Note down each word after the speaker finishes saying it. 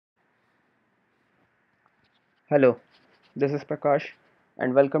Hello, this is Prakash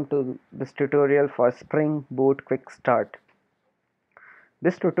and welcome to this tutorial for Spring Boot Quick Start.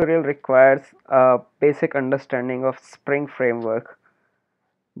 This tutorial requires a basic understanding of Spring framework,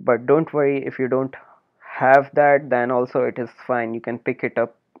 but don't worry if you don't have that, then also it is fine. You can pick it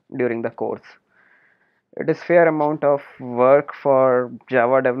up during the course. It is fair amount of work for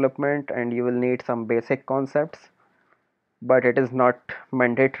Java development and you will need some basic concepts, but it is not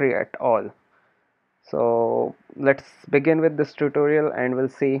mandatory at all. So let's begin with this tutorial and we'll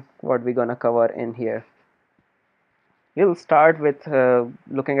see what we're gonna cover in here. We'll start with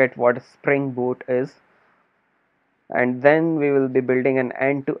looking at what Spring Boot is, and then we will be building an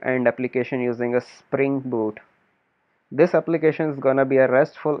end-to-end application using a Spring Boot. This application is gonna be a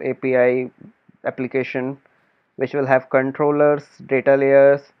RESTful API application which will have controllers, data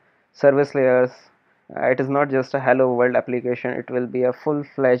layers, service layers. It is not just a hello world application, it will be a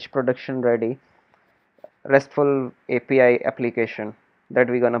full-fledged production ready RESTful API application that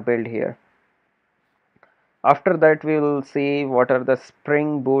we're gonna build here. After that, we will see what are the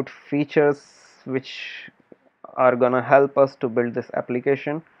Spring Boot features which are gonna help us to build this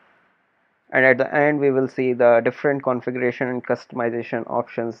application, and at the end we will see the different configuration and customization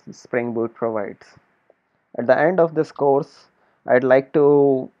options Spring Boot provides. At the end of this course, I'd like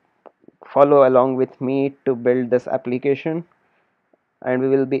to follow along with me to build this application, and we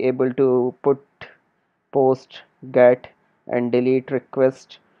will be able to put, post, get and delete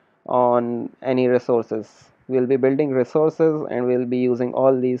request on any resources. We'll be building resources and we'll be using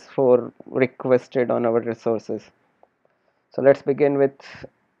all these four requested on our resources. So let's begin with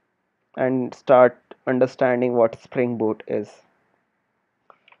and start understanding what Spring Boot is.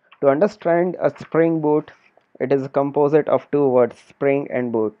 To understand a Spring Boot, it is a composite of two words, Spring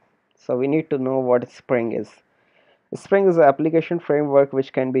and Boot. So we need to know what Spring is. Spring is an application framework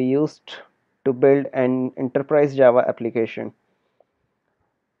which can be used to build an enterprise Java application.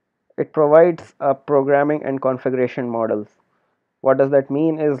 It provides a programming and configuration models. What does that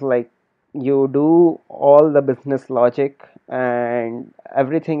mean is like you do all the business logic and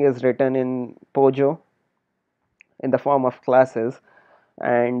everything is written in Pojo in the form of classes,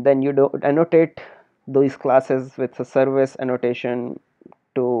 and then you do annotate these classes with a service annotation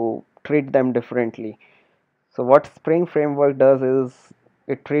to treat them differently. So what Spring Framework does is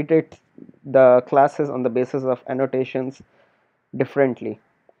it treated the classes on the basis of annotations differently.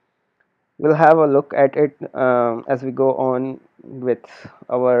 We'll have a look at it as we go on with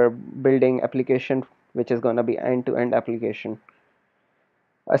our building application, which is going to be end-to-end application.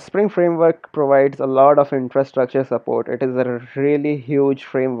 A Spring Framework provides a lot of infrastructure support. It is a really huge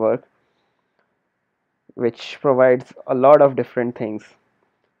framework which provides a lot of different things.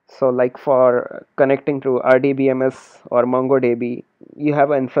 So like for connecting to RDBMS or MongoDB, you have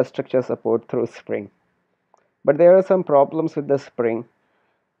infrastructure support through Spring. But there are some problems with the Spring.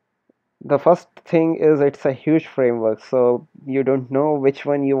 The first thing is it's a huge framework, so you don't know which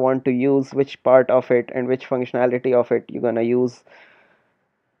one you want to use, which part of it and which functionality of it you're gonna use.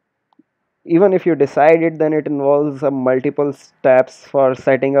 Even if you decide it, then it involves multiple steps for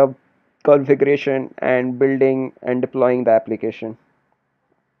setting up configuration and building and deploying the application.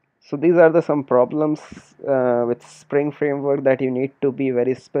 So these are the some problems with Spring Framework that you need to be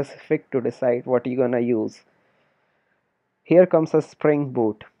very specific to decide what you're gonna use. Here comes a Spring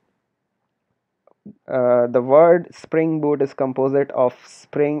Boot. The word Spring Boot is composite of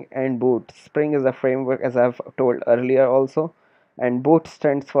Spring and Boot. Spring is a framework, as I've told earlier also, and Boot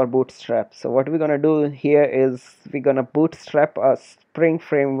stands for bootstrap. So what we're gonna do here is we're gonna bootstrap a Spring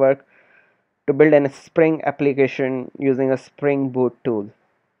framework to build a Spring application using a Spring Boot tool.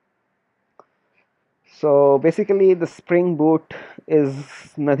 So basically the Spring Boot is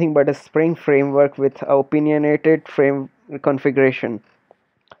nothing but a Spring framework with opinionated frame configuration.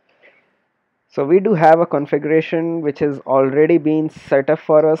 So we do have a configuration which is already been set up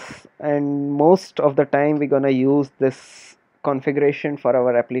for us, and most of the time we're gonna use this configuration for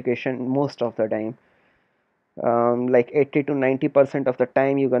our application most of the time. Like 80 to 90% of the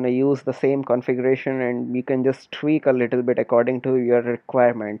time you're gonna use the same configuration and you can just tweak a little bit according to your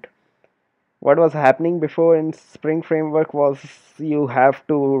requirement. What was happening before in Spring Framework was you have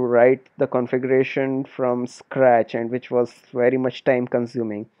to write the configuration from scratch, and which was very much time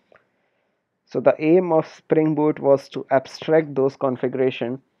consuming. So the aim of Spring Boot was to abstract those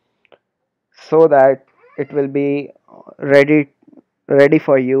configuration so that it will be ready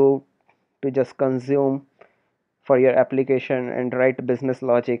for you to just consume for your application and write business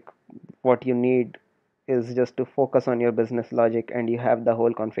logic. What you need is just to focus on your business logic and you have the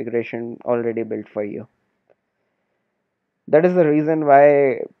whole configuration already built for you. That is the reason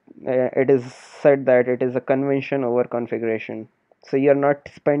why it is said that it is a convention over configuration. So you're not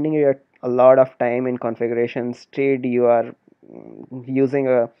spending a lot of time in configuration. Instead, you are using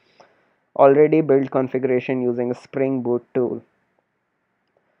a already built configuration using a Spring Boot tool.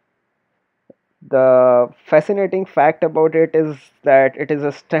 The fascinating fact about it is that it is a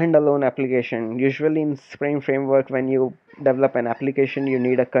standalone application. Usually in Spring Framework, when you develop an application, you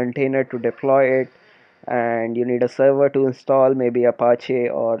need a container to deploy it, and you need a server to install, maybe Apache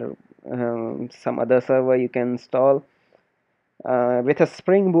or some other server you can install. With a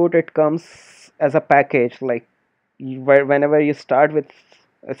Spring Boot, it comes as a package. Like whenever you start with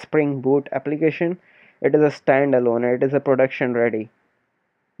a Spring Boot application, it is a standalone. It is a production ready.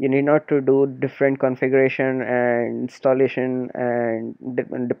 You need not to do different configuration and installation and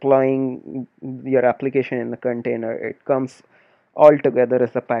deploying your application in the container. It comes all together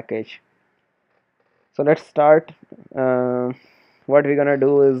as a package. So let's start. What we're gonna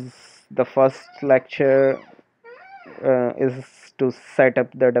do is the first lecture is to set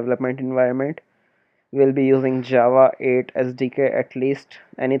up the development environment. We'll be using Java 8 SDK at least.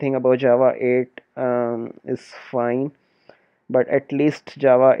 Anything above Java 8 is fine, but at least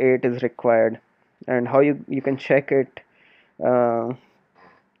Java 8 is required. And how you can check it uh,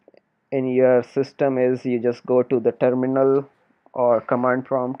 in your system is you just go to the terminal or command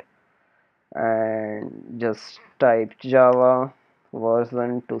prompt and just type Java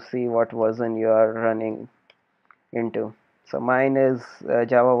version to see what version you are running into. So mine is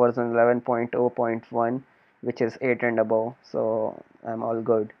Java version 11.0.1, which is 8 and above, so I'm all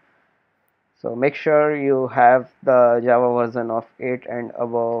good. So make sure you have the Java version of 8 and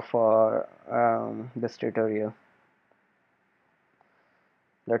above for this tutorial.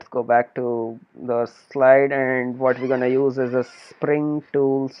 Let's go back to the slide, and what we're gonna use is a Spring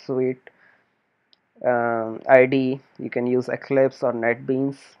Tool Suite IDE. You can use Eclipse or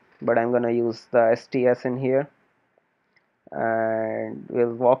NetBeans, but I'm gonna use the STS in here, and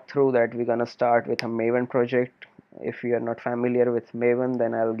we'll walk through that. We're gonna start with a Maven project. If you are not familiar with Maven,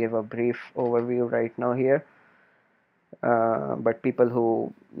 then I'll give a brief overview right now here. But people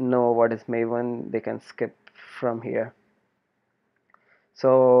who know what is Maven, they can skip from here.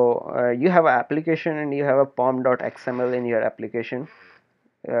 So you have an application and you have a pom.xml in your application.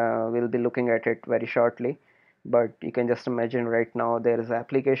 We'll be looking at it very shortly, but you can just imagine right now there is an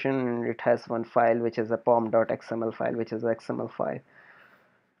application and it has one file which is a pom.xml file, which is an XML file,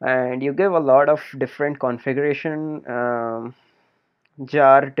 and you give a lot of different configuration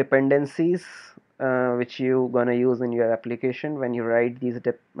jar dependencies which you gonna use in your application. When you write these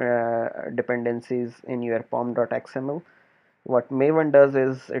dependencies in your pom.xml, what Maven does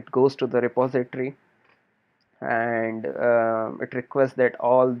is it goes to the repository and it requests that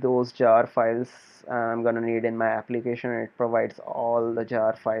all those jar files I'm gonna need in my application, and it provides all the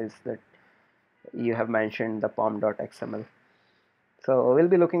jar files that you have mentioned the pom.xml. So we'll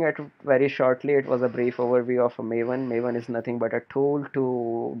be looking at it very shortly. It was a brief overview of a Maven. Maven is nothing but a tool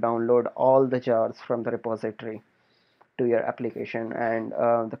to download all the jars from the repository to your application, and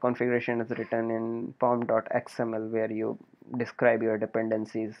the configuration is written in pom.xml where you describe your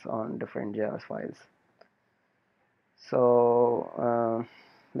dependencies on different jar files. So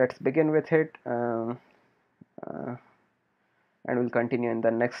let's begin with it, uh, and we'll continue in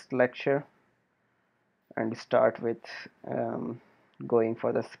the next lecture and start with going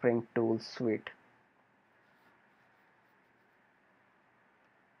for the Spring Tool Suite.